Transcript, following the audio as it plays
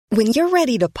When you're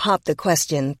ready to pop the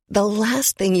question, the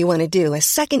last thing you want to do is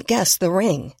second-guess the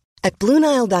ring. At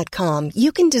BlueNile.com,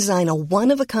 you can design a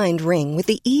one-of-a-kind ring with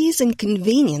the ease and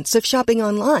convenience of shopping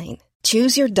online.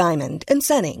 Choose your diamond and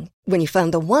setting. When you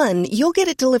find the one, you'll get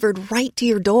it delivered right to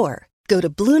your door. Go to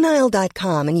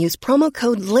BlueNile.com and use promo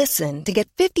code LISTEN to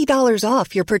get $50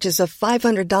 off your purchase of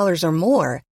 $500 or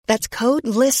more. That's code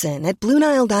LISTEN at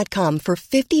BlueNile.com for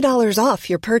 $50 off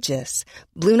your purchase.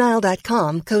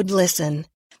 BlueNile.com, code LISTEN.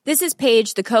 This is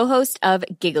Paige, the co-host of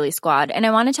Giggly Squad, and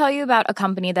I want to tell you about a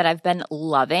company that I've been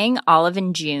loving, Olive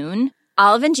 & June.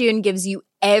 Olive & June gives you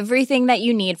everything that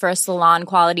you need for a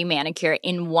salon-quality manicure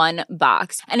in one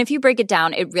box. And if you break it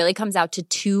down, it really comes out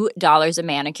to $2 a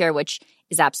manicure, which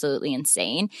is absolutely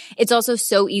insane. It's also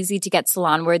so easy to get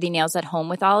salon-worthy nails at home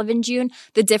with Olive & June.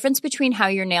 The difference between how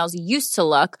your nails used to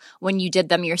look when you did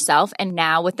them yourself and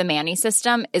now with the Mani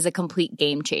system is a complete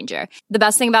game changer. The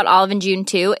best thing about Olive & June,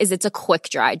 too, is it's a quick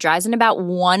dry. Dries in about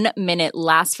 1 minute,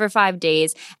 lasts for 5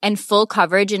 days, and full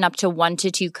coverage in up to 1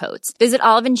 to 2 coats. Visit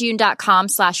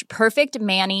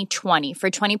oliveandjune.com/perfectmani20 for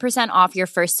 20% off your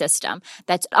first system.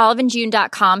 That's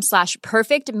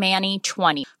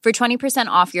oliveandjune.com/perfectmani20 for 20%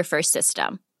 off your first system.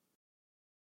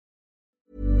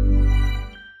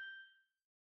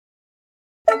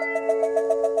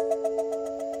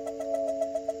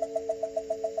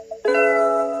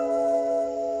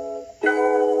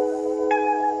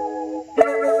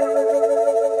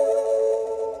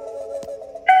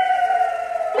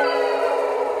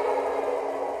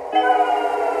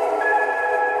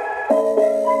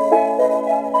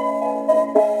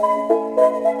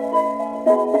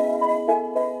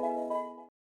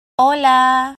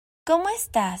 Hola, ¿cómo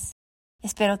estás?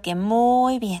 Espero que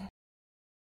muy bien.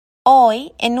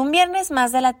 Hoy, en un viernes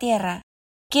más de la Tierra,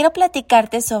 quiero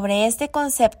platicarte sobre este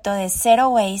concepto de zero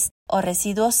waste o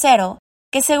residuo cero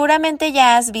que seguramente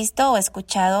ya has visto o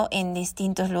escuchado en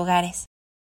distintos lugares.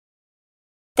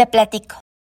 Te platico.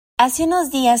 Hace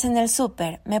unos días en el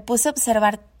súper me puse a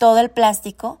observar todo el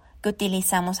plástico que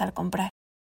utilizamos al comprar.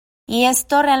 Y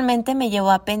esto realmente me llevó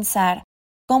a pensar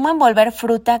cómo envolver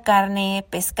fruta, carne,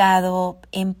 pescado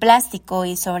en plástico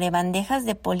y sobre bandejas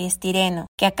de poliestireno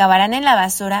que acabarán en la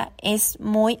basura es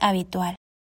muy habitual.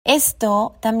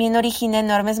 Esto también origina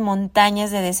enormes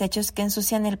montañas de desechos que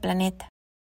ensucian el planeta.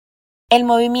 El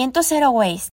movimiento Zero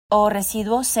Waste, o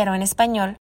residuo cero en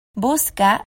español,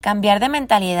 busca cambiar de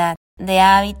mentalidad, de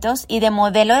hábitos y de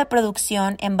modelo de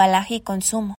producción, embalaje y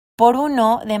consumo, por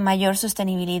uno de mayor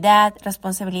sostenibilidad,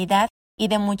 responsabilidad y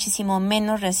de muchísimo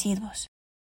menos residuos.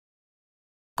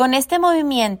 Con este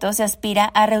movimiento se aspira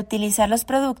a reutilizar los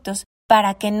productos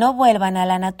para que no vuelvan a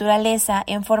la naturaleza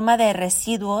en forma de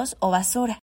residuos o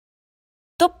basura.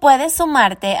 Tú puedes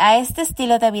sumarte a este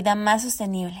estilo de vida más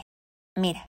sostenible.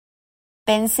 Mira,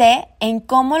 pensé en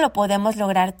cómo lo podemos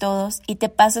lograr todos y te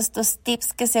paso estos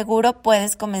tips que seguro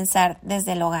puedes comenzar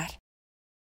desde el hogar.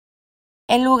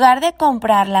 En lugar de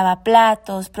comprar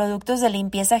lavaplatos, productos de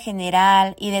limpieza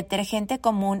general y detergente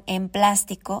común en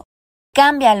plástico,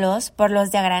 cámbialos por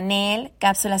los de a granel,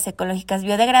 cápsulas ecológicas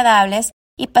biodegradables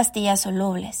y pastillas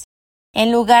solubles.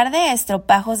 En lugar de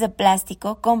estropajos de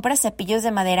plástico, compra cepillos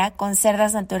de madera con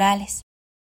cerdas naturales.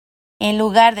 En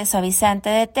lugar de suavizante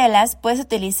de telas, puedes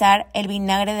utilizar el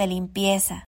vinagre de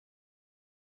limpieza.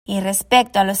 Y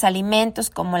respecto a los alimentos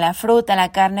como la fruta,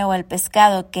 la carne o el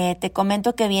pescado que te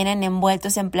comento que vienen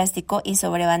envueltos en plástico y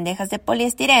sobre bandejas de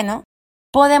poliestireno,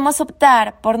 podemos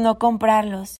optar por no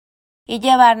comprarlos y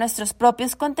llevar nuestros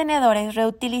propios contenedores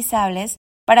reutilizables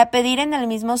para pedir en el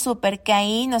mismo súper que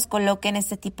ahí nos coloquen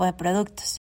este tipo de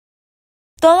productos.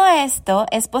 Todo esto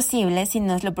es posible si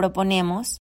nos lo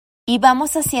proponemos y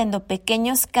vamos haciendo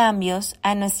pequeños cambios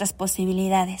a nuestras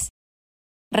posibilidades.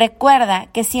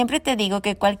 Recuerda que siempre te digo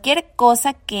que cualquier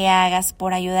cosa que hagas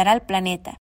por ayudar al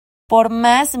planeta, por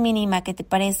más mínima que te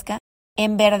parezca,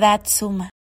 en verdad suma.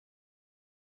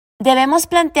 Debemos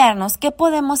plantearnos qué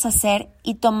podemos hacer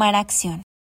y tomar acción.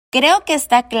 Creo que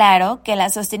está claro que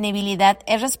la sostenibilidad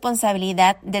es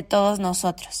responsabilidad de todos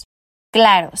nosotros.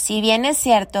 Claro, si bien es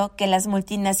cierto que las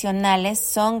multinacionales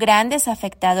son grandes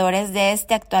afectadores de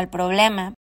este actual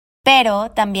problema, pero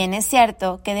también es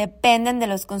cierto que dependen de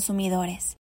los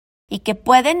consumidores y que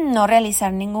pueden no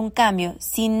realizar ningún cambio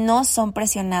si no son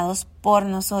presionados por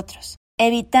nosotros,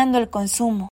 evitando el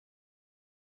consumo.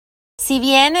 Si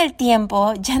bien el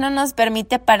tiempo ya no nos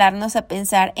permite pararnos a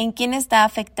pensar en quién está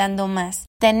afectando más,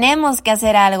 tenemos que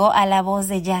hacer algo a la voz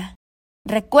de ya.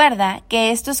 Recuerda que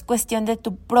esto es cuestión de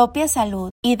tu propia salud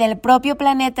y del propio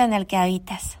planeta en el que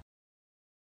habitas.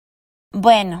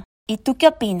 Bueno, ¿y tú qué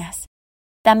opinas?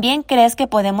 ¿También crees que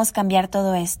podemos cambiar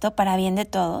todo esto para bien de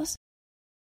todos?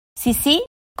 Si sí,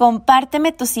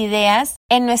 Compárteme tus ideas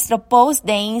en nuestro post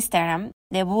de Instagram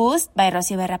de Boost by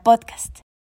Rosy Berra Podcast.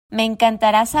 Me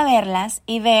encantará saberlas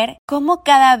y ver cómo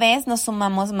cada vez nos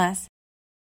sumamos más.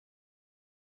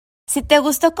 Si te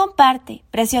gustó, comparte,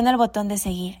 presiona el botón de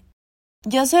seguir.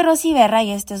 Yo soy Rosy Berra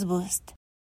y esto es Boost.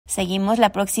 Seguimos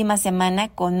la próxima semana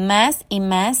con más y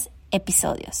más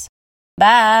episodios.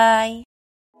 Bye.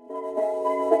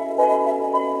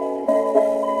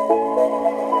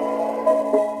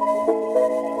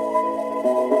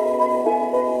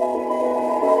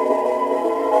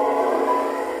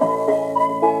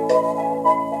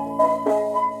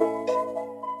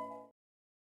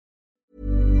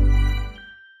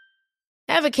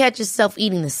 Ever catch yourself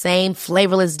eating the same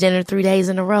flavorless dinner 3 days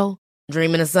in a row?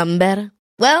 Dreaming of something better?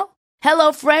 Well,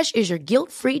 HelloFresh is your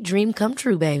guilt-free dream come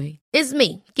true, baby. It's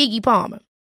me, Keke Palmer.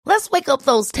 Let's wake up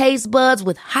those taste buds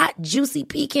with hot, juicy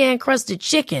pecan-crusted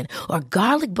chicken or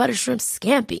garlic butter shrimp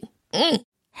scampi.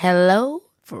 Hello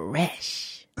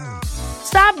Fresh.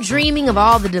 Stop dreaming of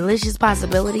all the delicious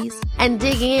possibilities and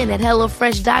dig in at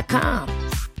HelloFresh.com.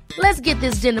 Let's get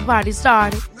this dinner party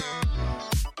started.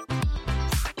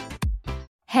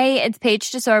 Hey, it's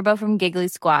Paige DeSorbo from Giggly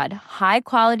Squad. High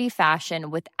quality fashion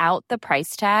without the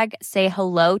price tag. Say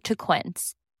hello to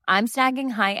Quince. I'm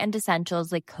snagging high-end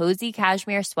essentials like cozy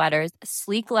cashmere sweaters,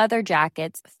 sleek leather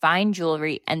jackets, fine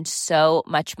jewelry, and so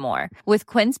much more. With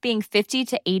Quince being 50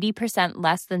 to 80%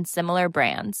 less than similar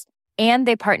brands. And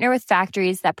they partner with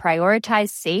factories that prioritize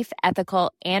safe,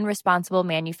 ethical, and responsible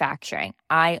manufacturing.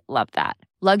 I love that.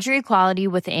 Luxury quality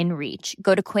within reach.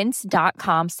 Go to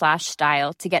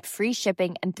quince.com/style to get free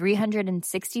shipping and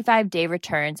 365-day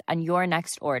returns on your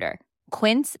next order.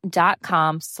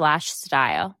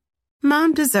 Quince.com/style.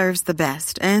 Mom deserves the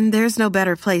best, and there's no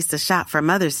better place to shop for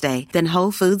Mother's Day than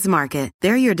Whole Foods Market.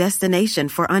 They're your destination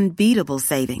for unbeatable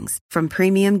savings, from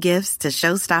premium gifts to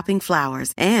show-stopping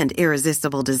flowers and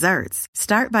irresistible desserts.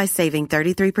 Start by saving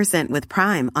 33% with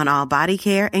Prime on all body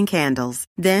care and candles.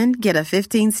 Then get a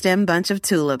 15-stem bunch of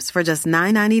tulips for just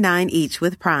 $9.99 each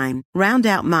with Prime. Round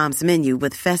out Mom's menu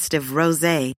with festive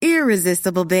rosé,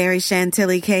 irresistible berry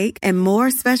chantilly cake, and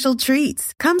more special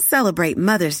treats. Come celebrate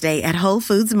Mother's Day at Whole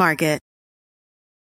Foods Market.